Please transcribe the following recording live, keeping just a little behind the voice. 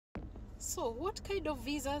So, what kind of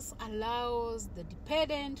visas allows the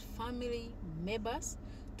dependent family members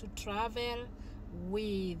to travel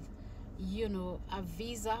with, a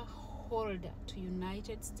visa holder to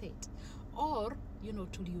United States, or,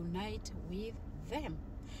 to unite with them?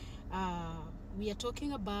 We are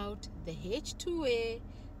talking about the H-2A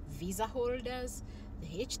visa holders,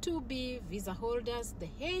 the H-2B visa holders, the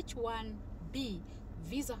H-1B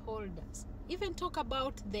visa holders. Even talk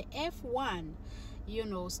about the F-1,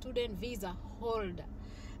 student visa holder,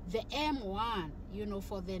 the M-1,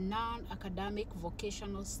 for the non-academic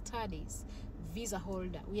vocational studies visa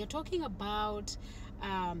holder. We are talking about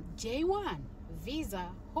J-1 visa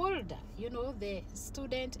holder, the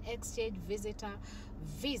student exchange visitor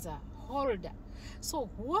visa holder. So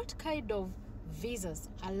what kind of visas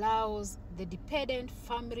allows the dependent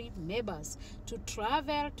family members to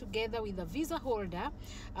travel together with the visa holder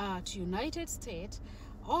to United States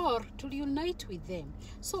or to unite with them?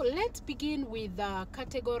 So let's begin with the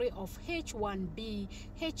category of H1B,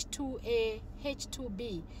 H2A,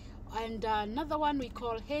 H2B, and another one we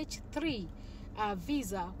call H3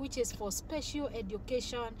 visa, which is for special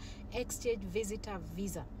education exchange visitor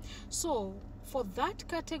visa. So for that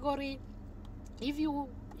category, if you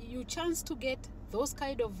chance to get those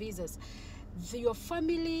kind of visas, your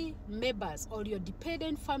family members or your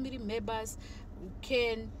dependent family members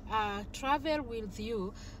can travel with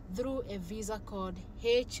you through a visa called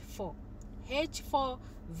H4. H4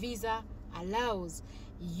 visa allows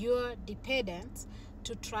your dependents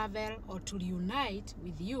to travel or to unite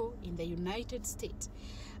with you in the United States.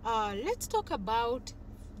 Let's talk about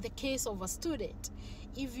the case of a student.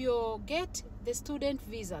 If you get the student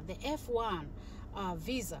visa, the F1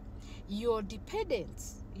 visa, your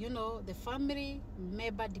dependents, the family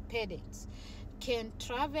member dependents, can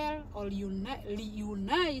travel or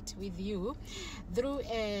unite with you through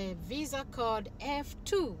a visa called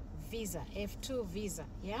F2 visa,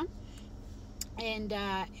 yeah. And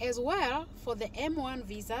as well, for the M1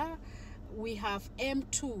 visa, we have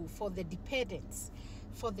M2 for the dependents.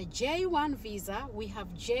 For the J1 visa, we have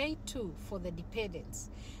J2 for the dependents.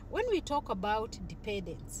 When we talk about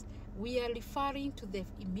dependents, we are referring to the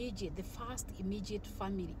first immediate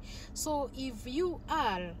family. So if you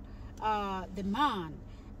are the man,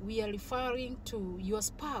 we are referring to your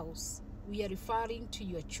spouse, we are referring to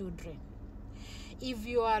your children. If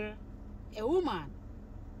you are a woman,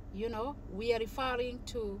 we are referring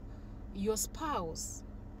to your spouse,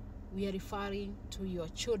 we are referring to your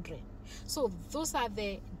children. So those are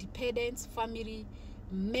the dependent family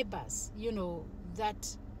members,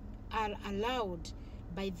 that are allowed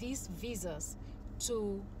by these visas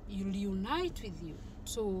to unite with you,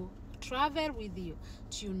 to travel with you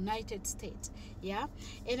to United States. Yeah.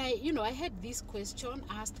 And I had this question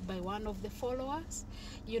asked by one of the followers,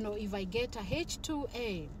 if I get a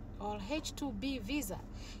H2A or H2B visa,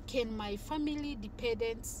 can my family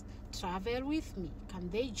dependents travel with me? Can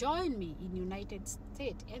they join me in United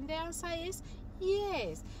States? And the answer is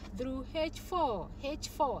yes, through H4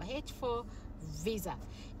 visa.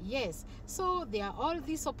 Yes. So there are all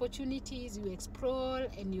these opportunities. You explore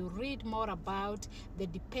and you read more about the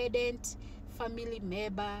dependent family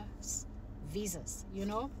members visas,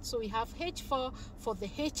 So we have H4 for the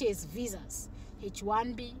HS visas,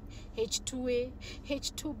 H1B, H2A,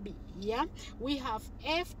 H2B, yeah. We have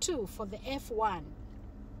F2 for the F1.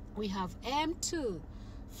 We have M2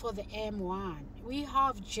 for the M1. We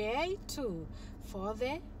have J2 for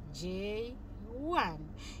the J1.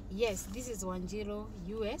 Yes, this is 10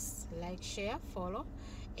 US. Like, share, follow,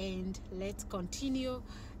 and let's continue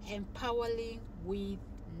empowering with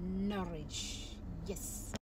knowledge. Yes.